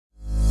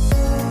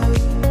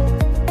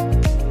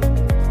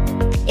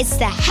It's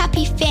the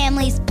Happy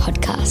Families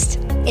podcast.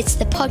 It's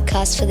the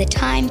podcast for the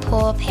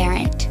time-poor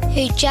parent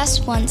who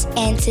just wants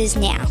answers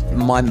now.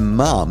 My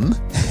mum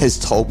has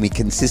told me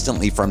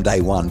consistently from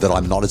day one that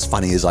I'm not as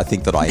funny as I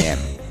think that I am.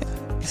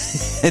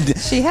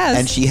 She has.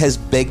 And she has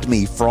begged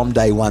me from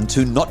day one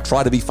to not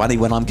try to be funny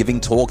when I'm giving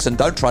talks, and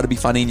don't try to be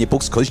funny in your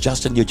books because,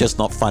 Justin, you're just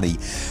not funny.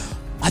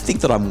 I think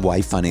that I'm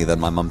way funnier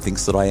than my mum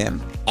thinks that I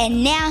am.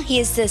 And now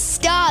here's the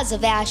stars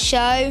of our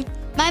show,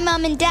 my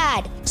mum and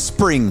dad.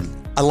 Spring.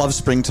 I love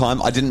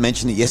springtime. I didn't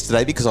mention it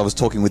yesterday because I was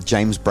talking with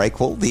James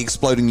Breakwell, the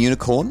exploding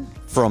unicorn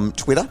from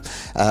Twitter.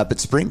 But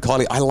spring,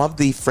 Kylie, I love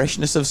the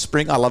freshness of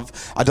spring. I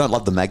don't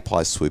love the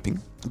magpies swooping,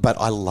 but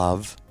I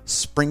love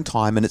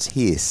springtime, and it's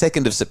here.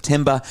 2nd of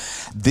September,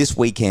 this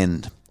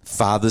weekend,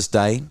 Father's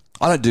Day.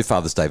 I don't do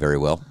Father's Day very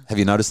well. Have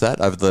you noticed that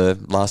over the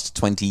last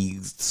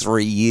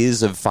 23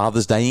 years of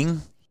Father's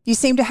Daying? You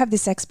seem to have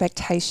this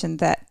expectation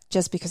that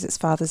just because it's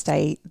Father's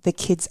Day, the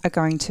kids are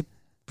going to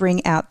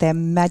bring out their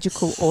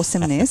magical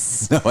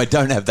awesomeness. No, I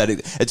don't have that.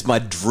 It's my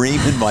dream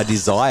and my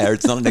desire.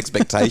 It's not an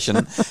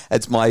expectation.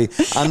 It's my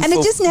and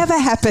it just never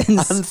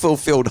happens.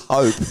 Unfulfilled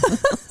hope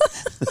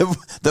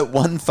that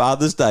one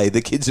Father's Day,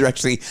 the kids are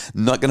actually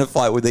not going to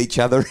fight with each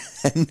other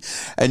and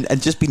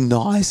just be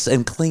nice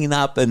and clean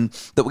up, and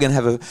that we're going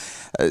to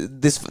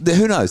have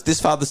who knows,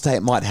 this Father's Day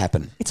it might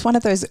happen. It's one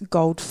of those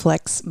gold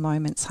flecks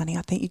moments, honey.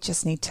 I think you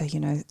just need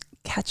to,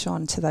 catch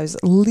on to those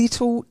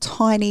little,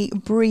 tiny,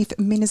 brief,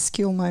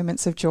 minuscule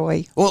moments of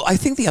joy. Well, I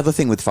think the other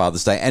thing with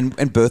Father's Day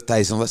and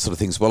birthdays and all that sort of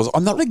thing as well is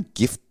I'm not a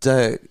gift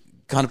kind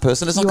of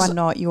person. You are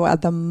not. You are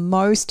the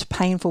most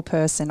painful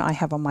person I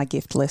have on my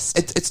gift list.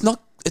 It's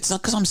not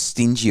because I'm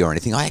stingy or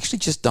anything. I actually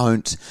just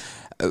don't.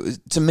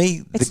 To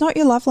me, it's not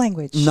your love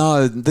language.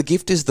 No, the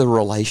gift is the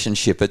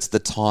relationship. It's the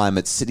time.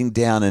 It's sitting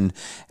down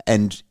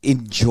and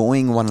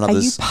enjoying one another's.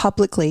 Are you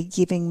publicly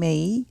giving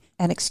me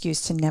an excuse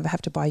to never have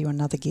to buy you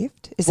another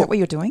gift? Is that what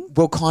you're doing?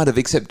 Well, kind of,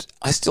 except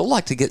I still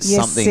like to get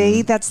something.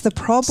 See, that's the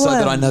problem. So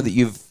that I know that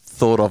you've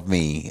thought of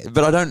me,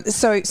 but I don't.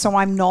 So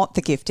I'm not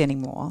the gift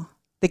anymore.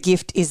 The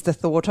gift is the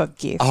thought of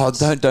gift. Oh,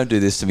 don't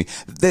do this to me.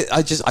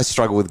 I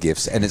struggle with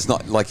gifts, and it's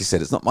not, like you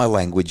said, it's not my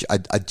language.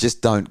 I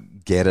just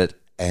don't get it.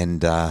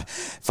 And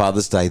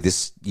Father's Day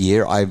this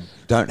year, I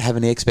don't have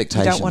any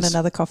expectations. You don't want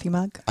another coffee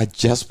mug? I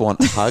just want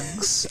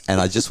hugs,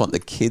 and I just want the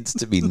kids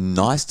to be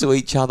nice to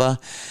each other.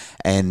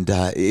 And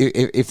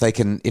if they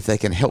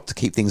can help to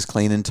keep things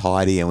clean and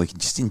tidy, and we can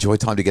just enjoy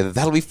time together,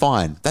 that'll be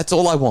fine. That's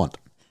all I want.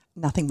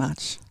 Nothing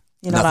much.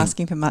 You're not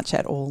asking for much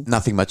at all.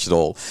 Nothing much at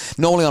all.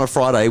 Normally on a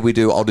Friday, we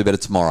do I'll Do Better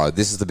Tomorrow.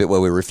 This is the bit where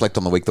we reflect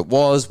on the week that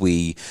was.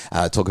 We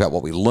talk about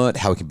what we learnt,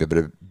 how we can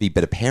be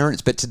better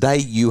parents. But today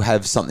you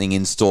have something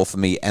in store for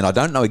me, and I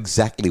don't know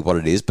exactly what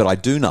it is, but I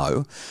do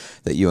know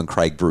that you and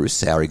Craig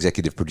Bruce, our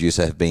executive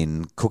producer, have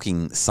been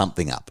cooking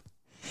something up.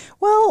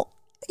 Well,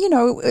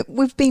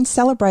 we've been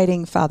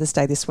celebrating Father's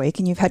Day this week,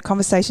 and you've had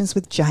conversations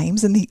with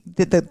James and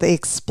the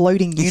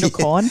exploding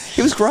unicorn. Yeah,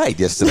 it was great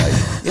yesterday.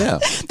 Yeah.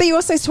 But you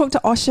also talked to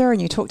Osher,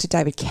 and you talked to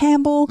David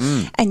Campbell,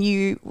 and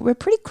you were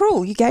pretty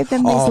cruel. You gave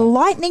them these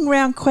lightning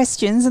round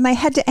questions, and they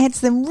had to answer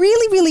them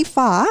really, really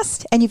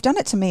fast. And you've done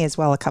it to me as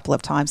well a couple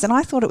of times. And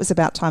I thought it was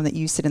about time that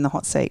you sit in the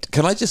hot seat.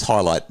 Can I just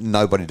highlight,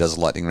 nobody does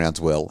lightning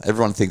rounds well.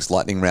 Everyone thinks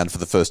lightning round for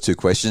the first two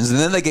questions, and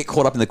then they get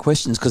caught up in the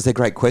questions because they're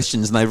great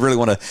questions, and they really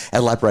want to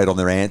elaborate on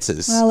their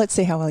answers. Well, let's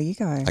see how well you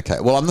go. Okay.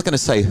 Well, I'm not going to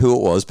say who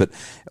it was, but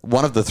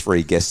one of the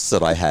three guests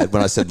that I had,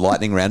 when I said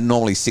lightning round,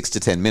 normally 6 to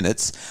 10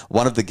 minutes,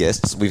 one of the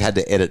guests, we've had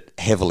to edit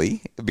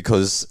heavily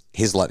because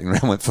his lightning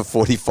round went for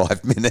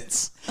 45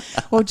 minutes.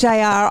 Well, JR,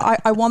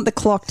 I want the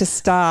clock to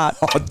start.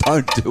 Oh,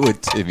 don't do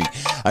it to me.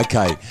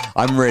 Okay.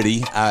 I'm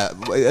ready. Are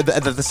they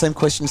the same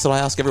questions that I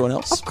ask everyone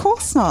else? Of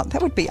course not.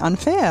 That would be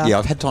unfair. Yeah,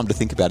 I've had time to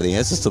think about the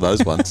answers to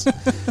those ones.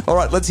 All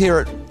right, let's hear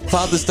it.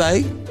 Father's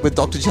Day with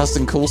Dr.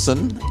 Justin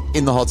Coulson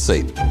in the hot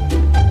seat.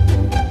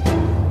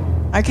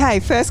 Okay,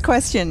 first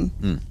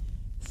question.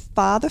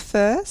 Father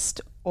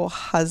first or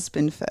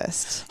husband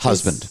first?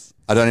 Husband.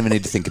 I don't even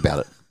need to think about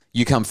it.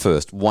 You come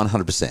first,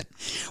 100%.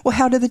 Well,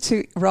 how do the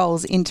two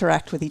roles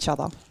interact with each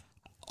other?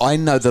 I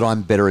know that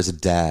I'm better as a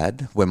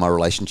dad when my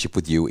relationship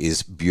with you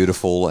is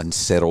beautiful and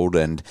settled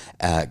and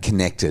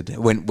connected.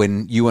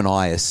 When you and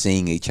I are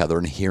seeing each other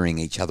and hearing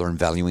each other and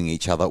valuing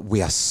each other,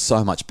 we are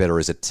so much better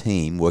as a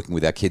team working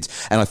with our kids.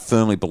 And I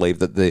firmly believe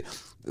that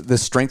the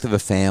strength of a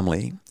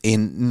family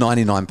in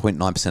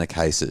 99.9% of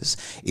cases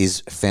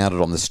is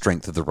founded on the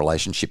strength of the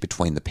relationship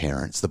between the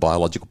parents, the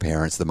biological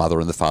parents, the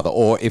mother and the father,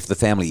 or if the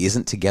family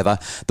isn't together,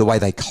 the way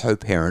they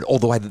co-parent, or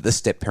the way that the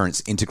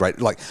step-parents integrate,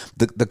 like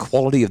the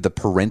quality of the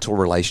parental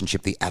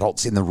relationship, the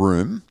adults in the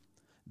room,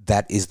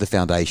 that is the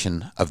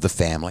foundation of the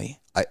family.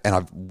 And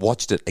I've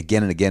watched it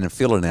again and again and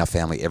feel it in our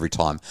family every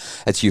time.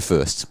 It's you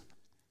first.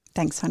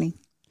 Thanks, honey.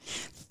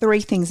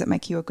 3 things that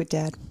make you a good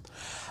dad.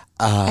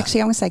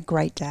 Actually, I'm going to say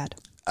great dad.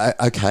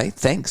 Okay,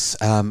 thanks.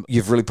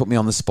 You've really put me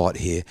on the spot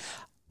here.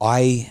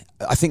 I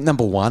think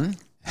number one,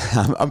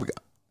 I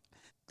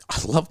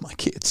love my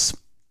kids.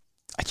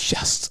 I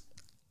just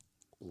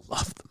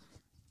love them.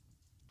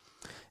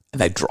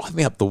 and they drive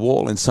me up the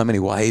wall in so many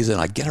ways, and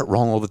I get it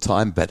wrong all the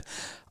time, but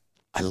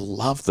I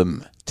love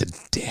them to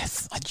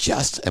death. I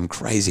just am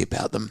crazy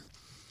about them.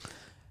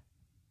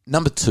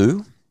 Number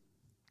 2,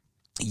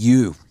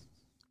 you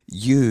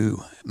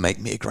make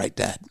me a great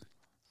dad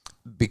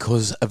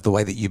because of the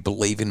way that you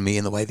believe in me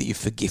and the way that you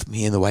forgive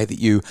me and the way that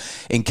you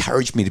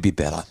encourage me to be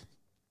better.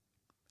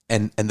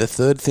 And the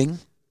third thing,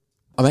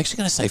 I'm actually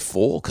going to say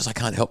 4 because I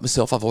can't help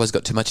myself. I've always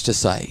got too much to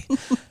say.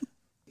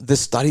 The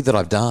study that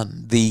I've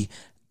done, the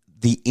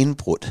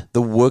input,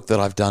 the work that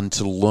I've done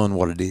to learn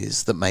what it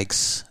is that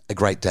makes a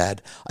great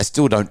dad. I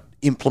still don't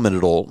implement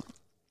it all,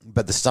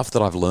 but the stuff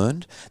that I've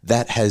learned,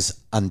 that has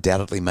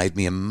undoubtedly made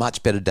me a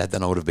much better dad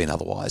than I would have been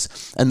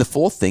otherwise. And the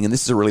 4th thing, and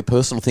this is a really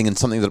personal thing and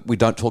something that we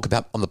don't talk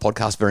about on the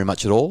podcast very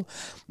much at all,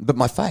 but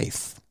my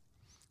faith.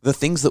 The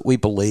things that we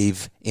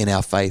believe in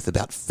our faith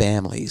about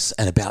families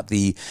and about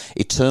the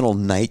eternal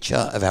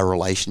nature of our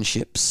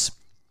relationships,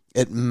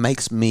 it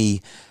makes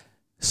me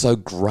so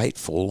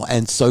grateful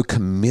and so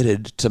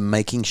committed to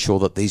making sure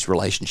that these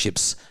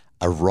relationships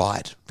are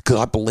right, because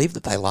I believe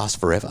that they last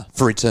forever,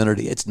 for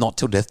eternity. It's not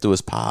till death do us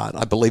part.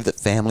 I believe that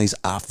families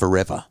are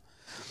forever,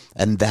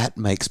 and that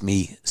makes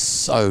me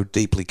so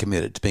deeply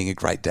committed to being a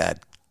great dad.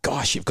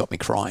 Gosh, you've got me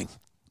crying.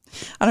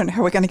 I don't know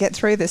how we're going to get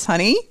through this,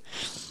 honey.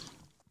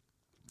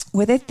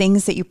 Were there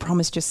things that you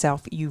promised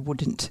yourself you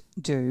wouldn't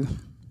do?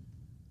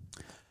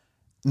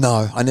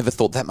 No, I never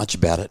thought that much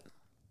about it.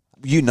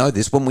 You know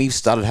this, when we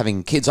started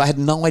having kids, I had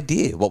no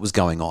idea what was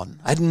going on.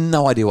 I had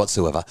no idea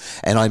whatsoever.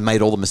 And I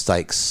made all the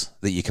mistakes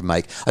that you can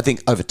make. I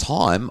think over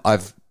time,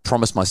 I've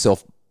promised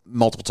myself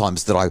multiple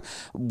times that I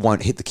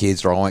won't hit the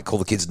kids, or I won't call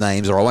the kids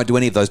names, or I won't do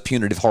any of those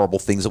punitive, horrible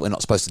things that we're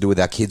not supposed to do with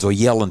our kids, or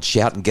yell and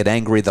shout and get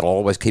angry, that I'll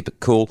always keep it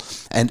cool.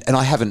 And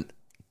I haven't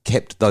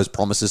kept those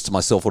promises to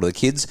myself or to the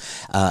kids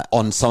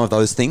on some of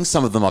those things.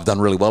 Some of them I've done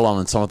really well on,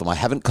 and some of them I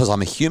haven't, because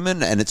I'm a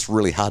human and it's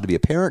really hard to be a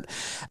parent.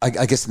 I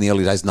guess in the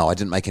early days, no, I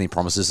didn't make any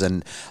promises,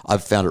 and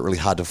I've found it really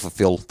hard to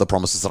fulfill the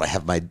promises that I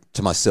have made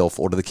to myself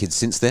or to the kids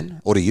since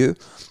then, or to you.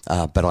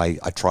 But I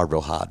tried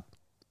real hard.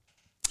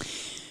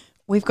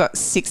 We've got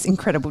 6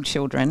 incredible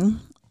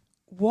children.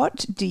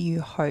 What do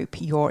you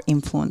hope your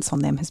influence on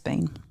them has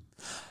been?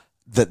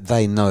 That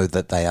they know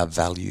that they are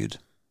valued.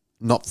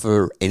 Not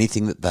for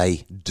anything that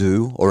they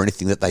do or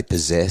anything that they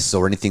possess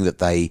or anything that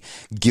they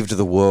give to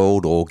the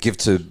world or give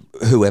to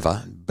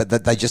whoever, but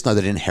that they just know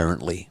that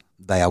inherently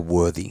they are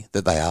worthy,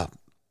 that they are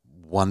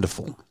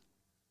wonderful,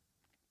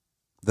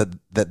 that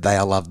they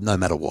are loved no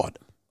matter what.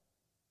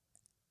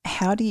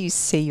 How do you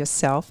see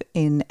yourself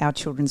in our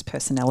children's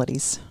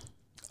personalities?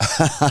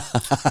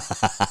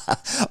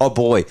 Oh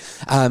boy.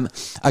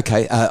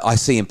 Okay. I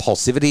see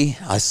impulsivity.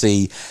 I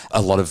see a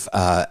lot of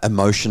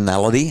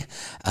emotionality.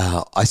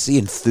 I see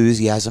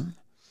enthusiasm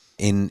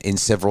in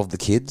several of the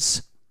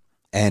kids,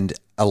 and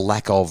a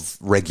lack of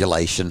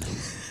regulation.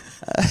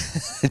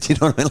 Do you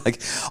know what I mean?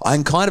 Like,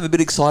 I'm kind of a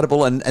bit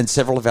excitable, and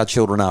several of our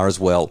children are as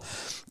well.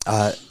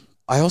 I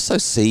also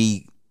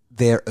see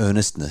their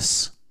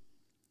earnestness.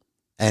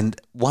 And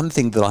one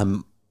thing that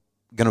I'm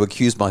going to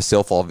accuse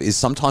myself of is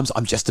sometimes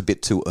I'm just a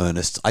bit too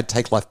earnest. I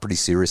take life pretty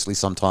seriously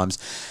sometimes.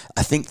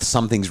 I think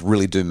some things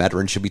really do matter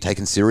and should be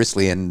taken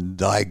seriously,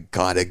 and I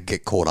kind of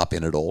get caught up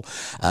in it all.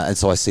 And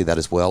so I see that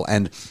as well.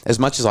 And as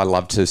much as I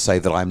love to say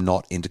that I'm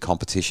not into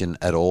competition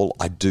at all,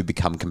 I do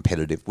become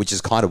competitive, which is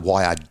kind of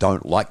why I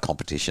don't like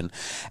competition.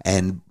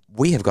 And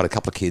we have got a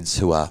couple of kids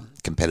who are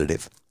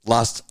competitive.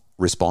 Last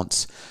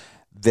response,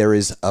 there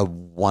is a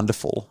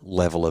wonderful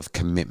level of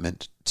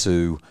commitment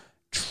to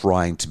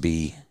trying to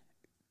be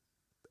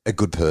a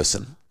good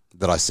person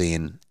that I see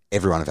in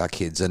every one of our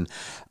kids. And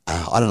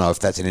I don't know if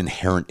that's an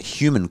inherent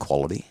human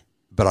quality,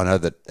 but I know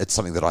that it's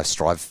something that I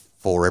strive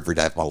for every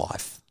day of my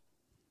life.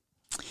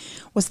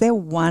 Was there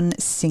one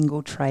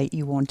single trait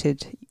you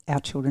wanted our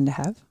children to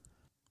have?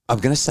 I'm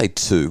going to say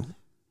 2.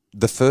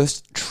 The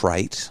first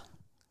trait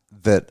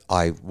that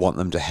I want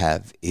them to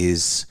have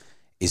is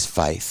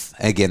faith.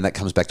 Again, that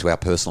comes back to our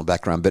personal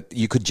background, but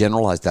you could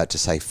generalize that to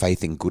say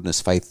faith in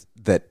goodness, faith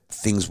that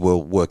things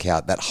will work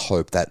out, that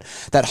hope, that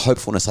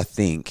hopefulness, I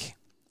think,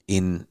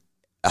 in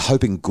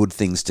hoping good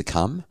things to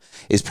come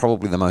is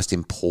probably the most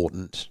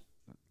important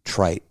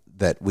trait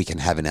that we can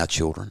have in our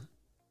children.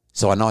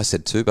 So I know I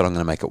said 2, but I'm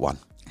going to make it 1.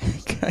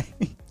 Okay.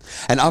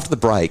 And after the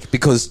break,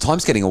 because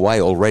time's getting away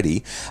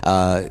already,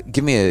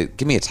 give me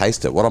a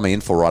taster. What am I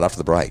in for right after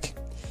the break?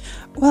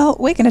 Well,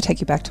 we're going to take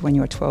you back to when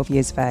you were 12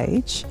 years of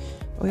age.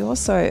 We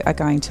also are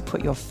going to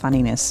put your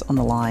funniness on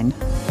the line.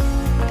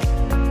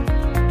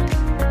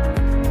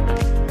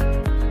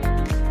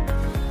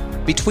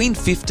 Between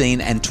 15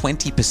 and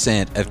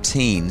 20% of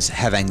teens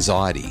have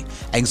anxiety.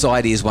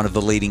 Anxiety is one of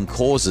the leading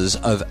causes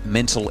of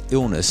mental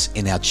illness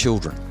in our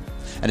children.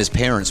 And as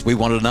parents, we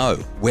want to know,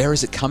 where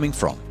is it coming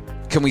from?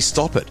 Can we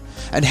stop it?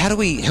 And how do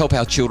we help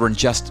our children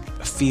just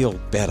feel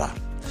better?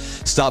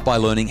 Start by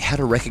learning how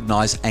to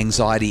recognize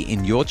anxiety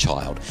in your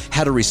child,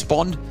 how to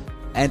respond,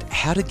 and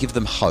how to give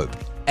them hope.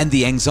 And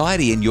the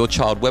Anxiety in Your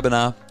Child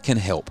webinar can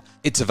help.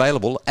 It's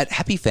available at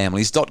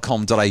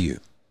happyfamilies.com.au.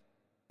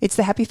 It's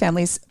the Happy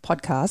Families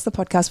podcast, the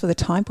podcast for the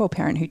time poor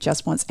parent who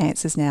just wants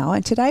answers now.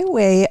 And today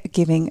we're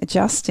giving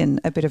Justin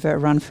a bit of a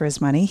run for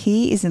his money.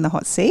 He is in the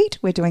hot seat.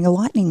 We're doing a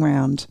lightning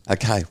round.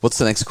 Okay, what's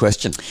the next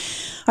question?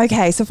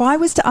 Okay, so if I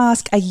was to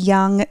ask a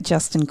young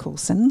Justin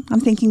Coulson, I'm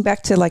thinking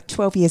back to like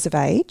 12 years of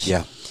age,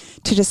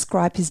 to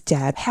describe his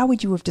dad, how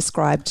would you have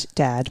described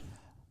Dad?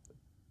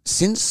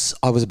 Since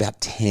I was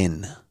about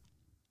 10,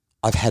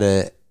 I've had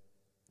a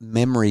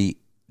memory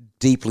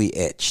deeply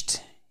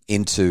etched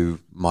into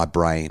my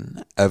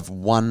brain of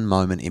one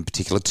moment in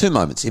particular, two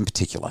moments in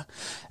particular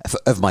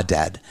of my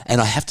dad. And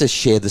I have to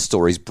share the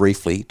stories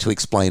briefly to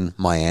explain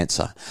my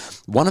answer.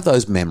 One of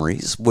those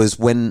memories was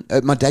when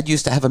my dad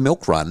used to have a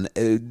milk run,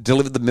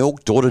 delivered the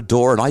milk door to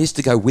door, and I used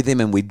to go with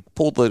him and we'd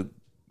pull the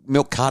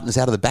milk cartons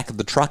out of the back of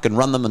the truck and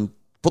run them and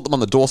put them on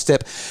the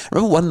doorstep. I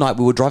remember one night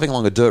we were driving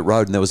along a dirt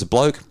road and there was a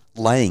bloke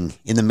laying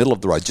in the middle of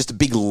the road, just a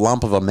big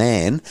lump of a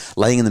man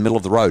laying in the middle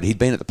of the road. He'd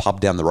been at the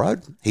pub down the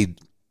road. He'd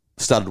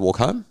started to walk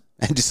home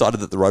and decided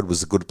that the road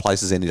was as good a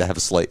place as any to have a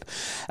sleep.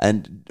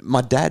 And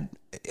my dad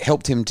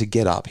helped him to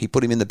get up. He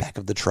put him in the back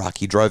of the truck.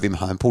 He drove him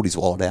home, pulled his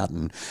wallet out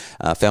and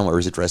found where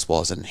his address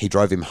was, and he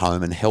drove him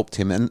home and helped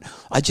him. And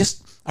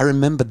I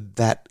remember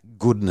that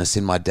goodness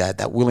in my dad,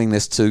 that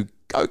willingness to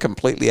go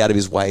completely out of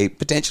his way,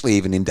 potentially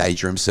even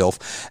endanger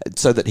himself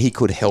so that he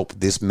could help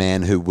this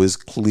man who was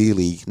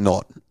clearly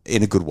not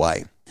in a good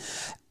way.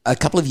 A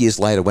couple of years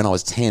later, when I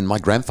was 10, my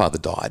grandfather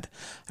died.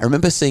 I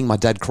remember seeing my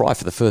dad cry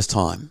for the first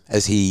time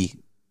as he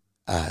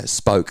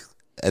spoke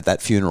at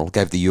that funeral,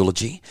 gave the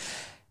eulogy.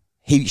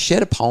 He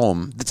shared a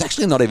poem that's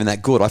actually not even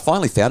that good. I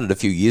finally found it a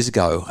few years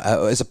ago.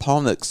 It's a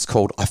poem that's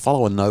called I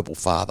Follow a Noble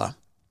Father.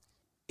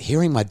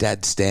 Hearing my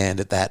dad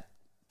stand at that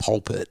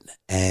pulpit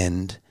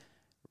and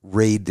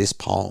read this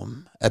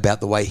poem about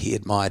the way he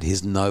admired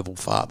his noble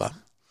father,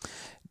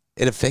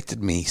 it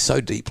affected me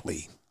so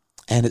deeply,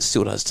 and it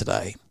still does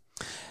today.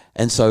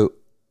 And so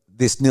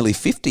this nearly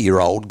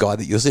 50-year-old guy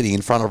that you're sitting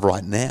in front of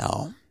right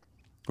now,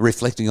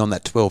 reflecting on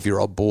that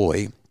 12-year-old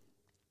boy,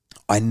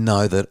 I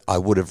know that I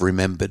would have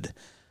remembered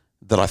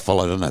that I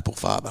followed a noble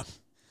father.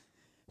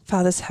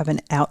 Fathers have an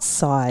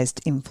outsized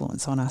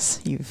influence on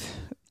us. You've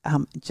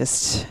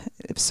just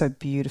so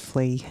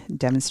beautifully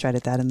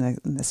demonstrated that in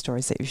the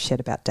stories that you've shared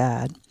about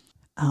Dad.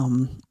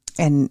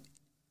 And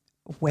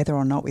whether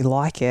or not we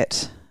like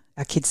it,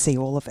 our kids see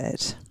all of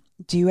it.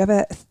 Do you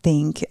ever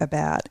think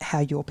about how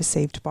you're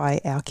perceived by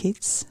our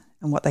kids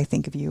and what they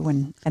think of you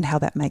and how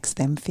that makes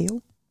them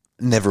feel?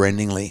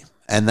 Never-endingly.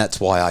 And that's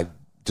why I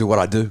do what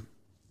I do.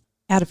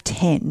 Out of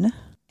 10,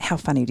 how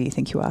funny do you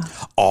think you are?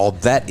 Oh,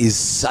 that is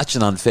such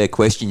an unfair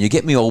question. You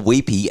get me all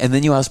weepy and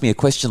then you ask me a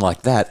question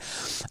like that.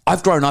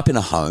 I've grown up in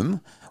a home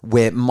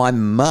where my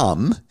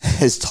mum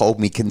has told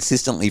me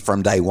consistently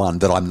from day one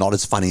that I'm not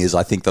as funny as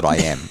I think that I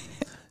am.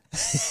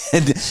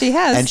 And she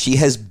has. And she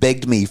has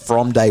begged me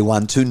from day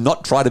one to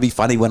not try to be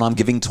funny when I'm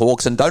giving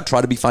talks and don't try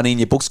to be funny in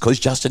your books because,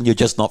 Justin, you're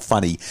just not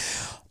funny.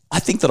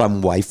 I think that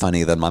I'm way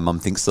funnier than my mum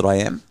thinks that I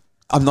am.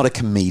 I'm not a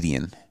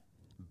comedian,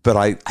 but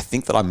I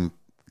think that I'm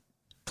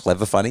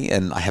clever funny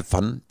and I have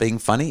fun being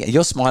funny.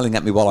 You're smiling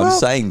at me while I'm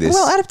saying this.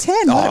 Well, out of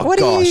 10, oh, what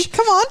gosh. Are you?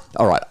 Come on.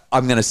 All right.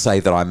 I'm going to say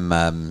that I'm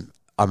an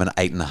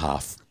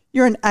 8.5.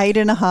 You're an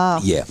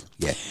 8.5. Yeah.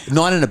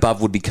 9 and above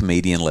would be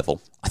comedian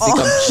level. I think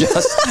I'm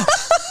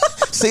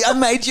just... See, I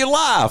made you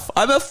laugh.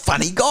 I'm a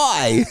funny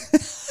guy.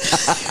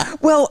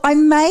 Well, I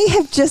may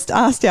have just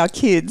asked our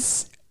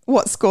kids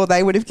what score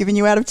they would have given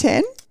you out of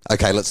 10.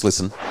 Okay, let's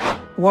listen.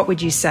 What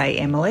would you say,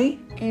 Emily?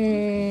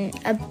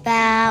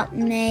 About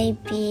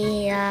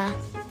maybe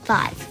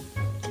 5.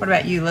 What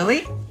about you,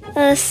 Lily?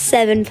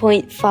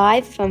 7.5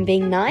 if I'm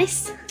being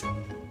nice.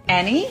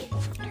 Annie?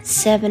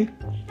 7.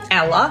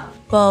 Ella?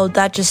 Well,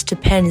 that just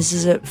depends.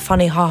 Is it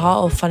funny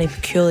haha or funny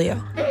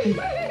peculiar?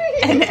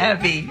 And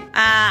Abby?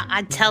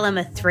 I'd tell him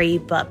a 3,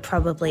 but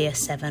probably a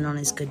 7 on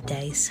his good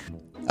days.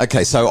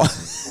 Okay, so I'm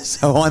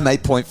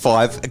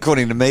 8.5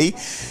 according to me.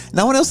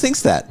 No one else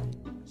thinks that.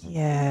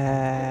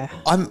 Yeah.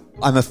 I'm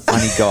a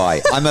funny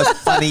guy. I'm a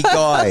funny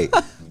guy.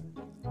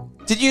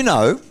 Did you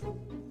know?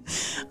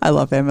 I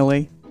love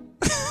Emily.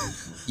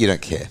 You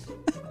don't care.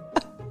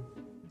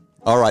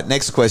 All right,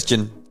 next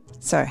question.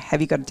 So,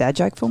 have you got a dad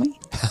joke for me?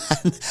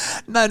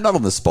 No, not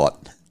on the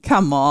spot.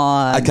 Come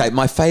on. Okay,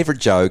 my favourite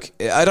joke,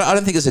 I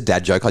don't think it's a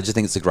dad joke, I just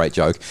think it's a great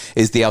joke,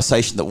 is the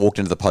Alsatian that walked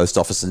into the post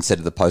office and said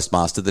to the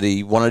postmaster that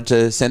he wanted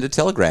to send a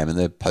telegram. And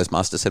the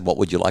postmaster said, what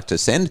would you like to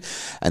send?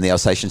 And the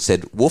Alsatian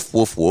said, woof,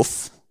 woof,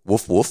 woof,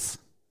 woof, woof,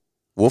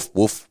 woof,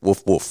 woof,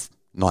 woof, woof,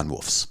 9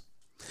 woofs.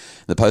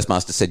 And the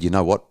postmaster said, you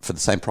know what, for the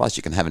same price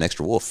you can have an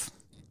extra woof.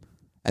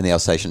 And the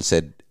Alsatian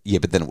said, yeah,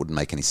 but then it wouldn't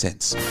make any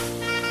sense.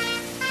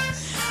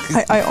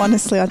 I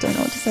honestly, I don't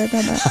know what to say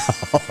about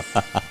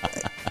that.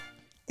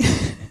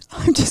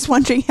 I'm just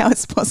wondering how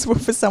it's possible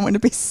for someone to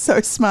be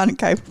so smart and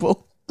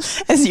capable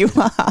as you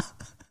are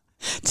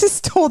to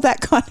store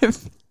that kind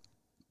of...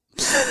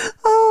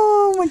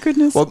 Oh, my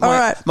goodness. Well, all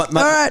right. All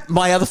right.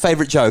 My other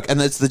favourite joke, and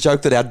it's the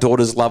joke that our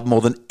daughters love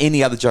more than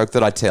any other joke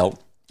that I tell.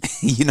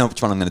 You know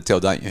which one I'm going to tell,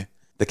 don't you?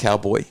 The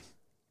cowboy.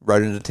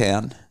 rode into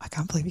town. I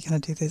can't believe you're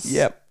going to do this.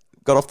 Yep.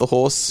 Got off the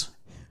horse.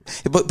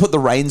 He put the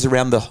reins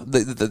around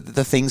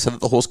the thing so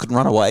that the horse couldn't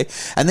run away.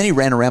 And then he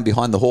ran around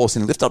behind the horse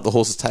and he lifted up the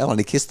horse's tail and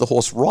he kissed the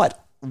horse right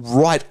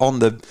on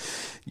the,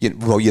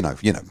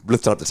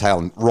 lifted up the tail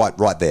and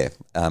right there,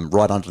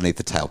 right underneath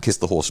the tail, kissed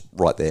the horse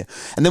right there.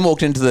 And then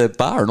walked into the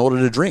bar and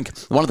ordered a drink.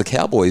 One of the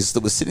cowboys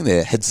that was sitting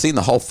there had seen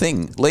the whole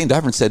thing, leaned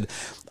over and said,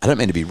 I don't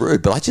mean to be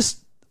rude, but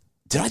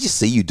did I just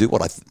see you do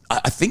what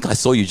I think I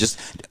saw you just,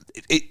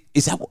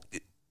 is that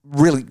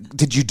really,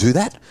 did you do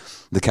that?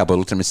 The cowboy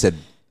looked at him and said,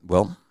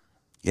 well,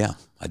 yeah,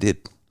 I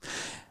did.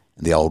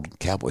 And the old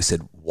cowboy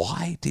said,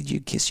 why did you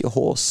kiss your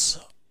horse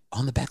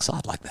on the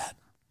backside like that?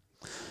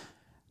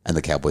 And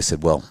the cowboy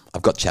said, well,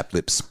 I've got chapped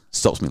lips.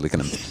 Stops me licking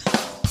them.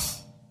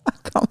 I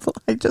can't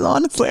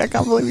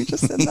believe you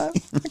just said that.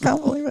 I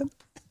can't believe it.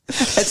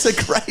 That's a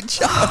great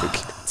joke.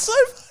 It's so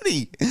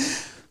funny.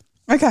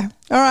 Okay.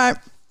 All right.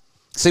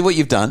 See what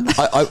you've done?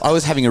 I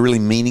was having a really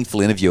meaningful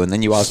interview and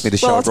then you asked me to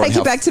show I'll take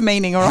you back to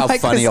meaning, all right? How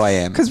funny I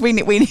am. Because we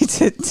need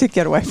to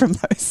get away from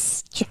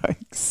those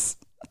jokes.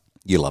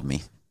 You love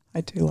me.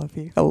 I do love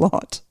you a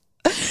lot.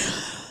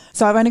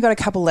 So I've only got a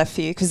couple left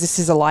for you because this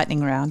is a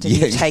lightning round and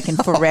you've taken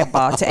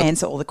forever to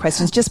answer all the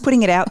questions. Just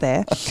putting it out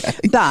there. Okay.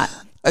 But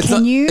it's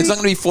not going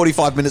to be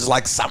 45 minutes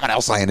like someone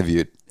else I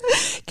interviewed.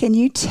 Can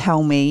you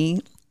tell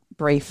me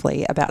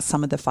briefly about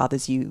some of the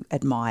fathers you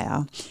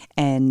admire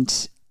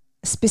and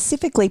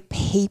specifically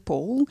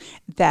people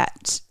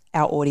that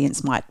our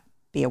audience might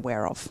be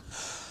aware of?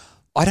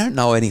 I don't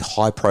know any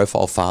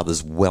high-profile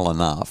fathers well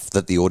enough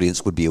that the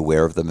audience would be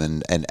aware of them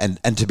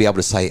and to be able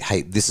to say,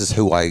 hey, this is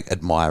who I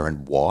admire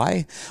and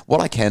why.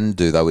 What I can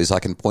do, though, is I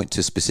can point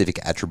to specific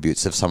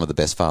attributes of some of the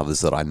best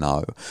fathers that I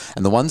know.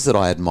 And the ones that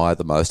I admire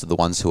the most are the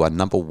ones who are,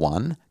 number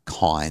one,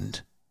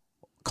 kind,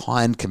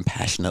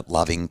 compassionate,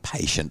 loving,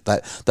 patient,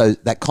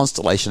 that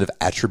constellation of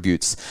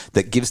attributes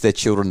that gives their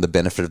children the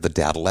benefit of the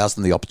doubt, allows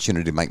them the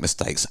opportunity to make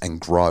mistakes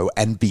and grow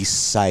and be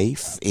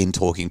safe in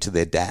talking to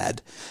their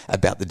dad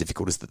about the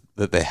difficulties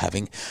that they're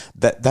having.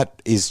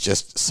 That is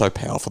just so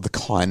powerful, the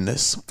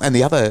kindness. And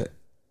the other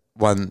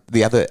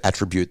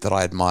attribute that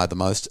I admire the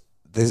most,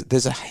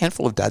 there's a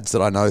handful of dads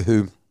that I know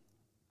who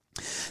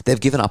they've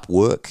given up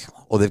work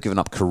or they've given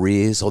up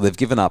careers or they've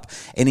given up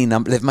any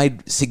number. They've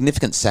made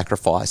significant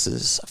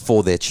sacrifices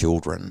for their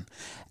children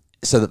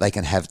so that they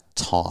can have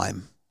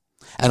time.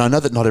 And I know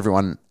that not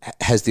everyone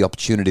has the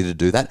opportunity to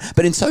do that,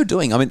 but in so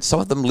doing, I mean,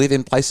 some of them live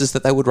in places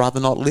that they would rather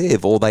not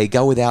live, or they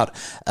go without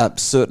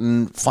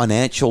certain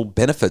financial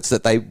benefits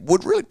that they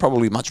would really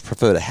probably much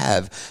prefer to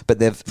have, but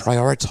they've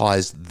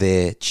prioritized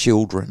their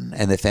children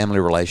and their family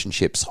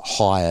relationships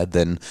higher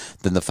than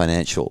the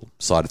financial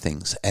side of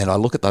things. And I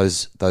look at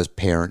those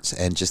parents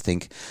and just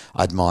think,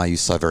 I admire you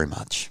so very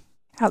much.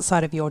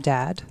 Outside of your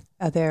dad,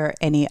 are there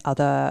any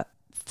other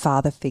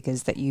father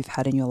figures that you've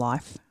had in your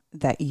life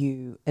that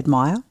you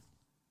admire?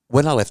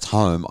 When I left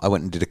home, I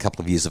went and did a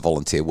couple of years of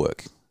volunteer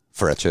work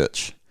for our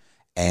church.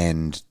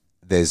 And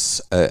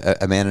there's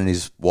a man and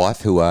his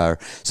wife who are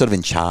sort of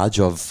in charge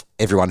of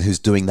everyone who's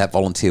doing that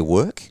volunteer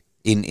work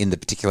in the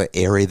particular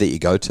area that you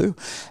go to.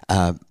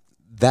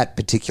 That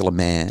particular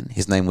man,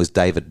 his name was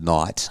David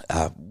Knight.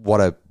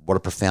 What a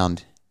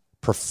profound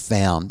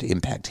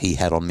impact he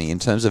had on me in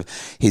terms of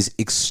his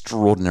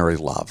extraordinary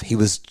love. He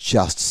was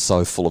just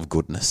so full of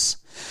goodness.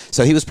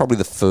 So he was probably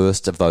the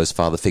first of those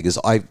father figures.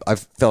 I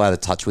fell out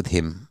of touch with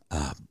him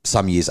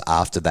some years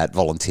after that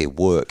volunteer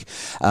work.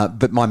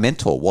 But my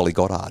mentor, Wally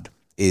Goddard,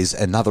 is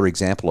another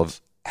example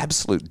of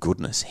absolute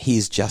goodness. He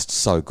is just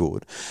so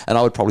good. And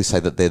I would probably say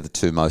that they're the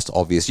two most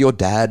obvious. Your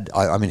dad,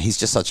 I mean, he's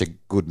just such a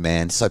good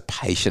man, so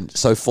patient,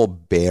 so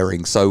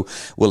forbearing, so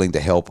willing to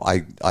help.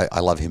 I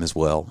love him as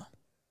well.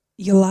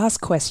 Your last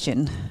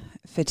question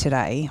for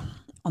today,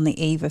 on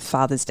the eve of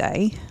Father's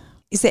Day,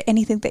 is there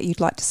anything that you'd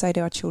like to say to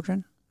our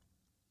children?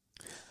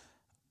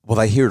 Well,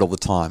 they hear it all the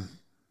time,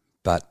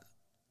 but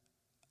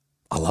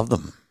I love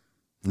them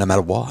no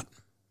matter what.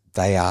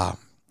 They are,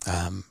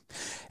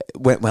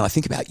 when I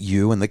think about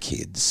you and the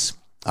kids,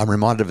 I'm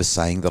reminded of a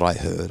saying that I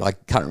heard. I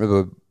can't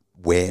remember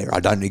where. I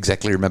don't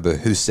exactly remember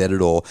who said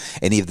it or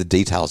any of the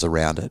details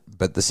around it,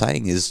 but the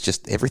saying is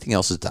just everything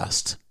else is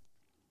dust.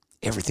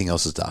 Everything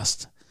else is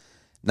dust.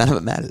 None of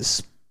it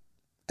matters.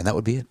 And that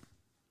would be it.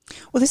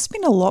 Well, this has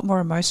been a lot more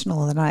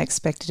emotional than I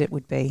expected it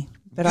would be.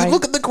 But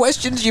look at the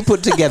questions you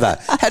put together.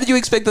 How did you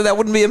expect that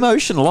wouldn't be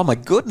emotional? Oh, my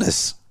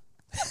goodness.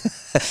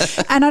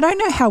 And I don't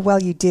know how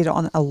well you did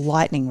on a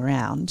lightning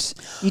round.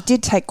 You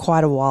did take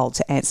quite a while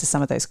to answer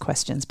some of those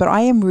questions, but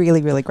I am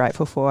really, really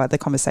grateful for the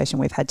conversation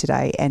we've had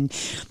today and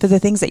for the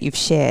things that you've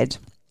shared,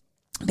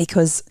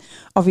 because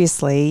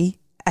obviously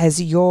as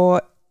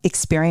your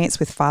experience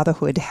with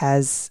fatherhood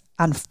has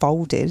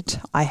unfolded,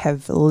 I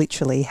have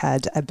literally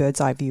had a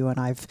bird's eye view and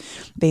I've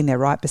been there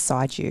right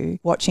beside you,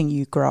 watching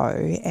you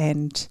grow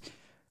and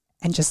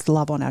just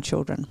love on our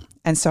children.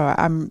 And so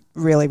I'm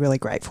really, really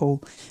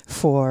grateful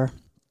for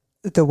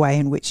the way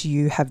in which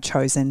you have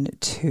chosen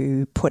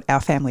to put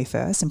our family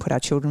first and put our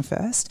children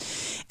first.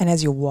 And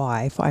as your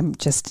wife,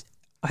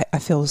 I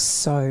feel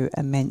so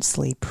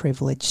immensely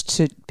privileged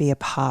to be a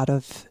part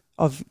of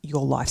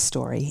your life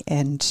story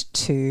and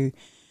to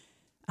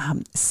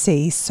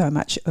see so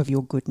much of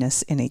your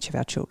goodness in each of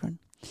our children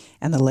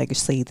and the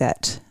legacy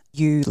that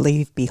you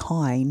leave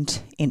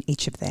behind in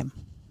each of them.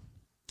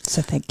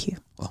 So thank you.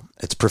 Well,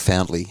 it's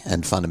profoundly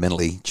and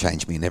fundamentally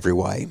changed me in every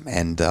way.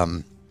 And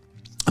I'm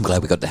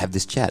glad we got to have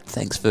this chat.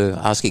 Thanks for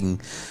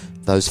asking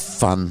those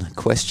fun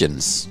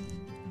questions.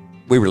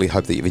 We really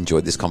hope that you've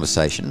enjoyed this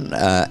conversation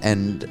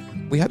and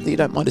we hope that you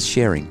don't mind us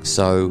sharing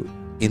so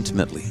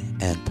intimately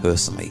and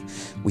personally.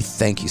 We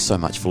thank you so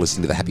much for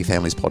listening to the Happy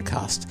Families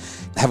podcast.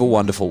 Have a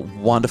wonderful,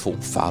 wonderful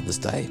Father's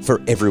Day for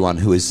everyone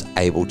who is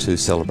able to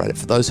celebrate it.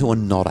 For those who are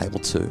not able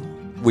to,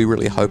 we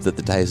really hope that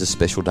the day is a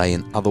special day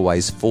in other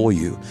ways for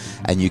you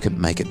and you can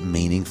make it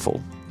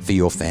meaningful for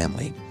your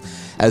family.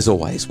 As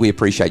always, we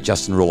appreciate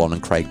Justin Rulon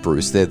and Craig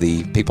Bruce. They're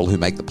the people who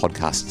make the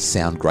podcast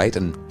sound great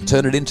and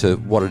turn it into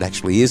what it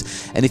actually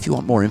is. And if you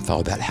want more info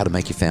about how to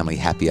make your family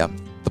happier,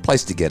 the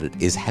place to get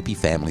it is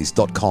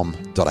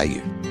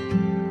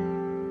happyfamilies.com.au.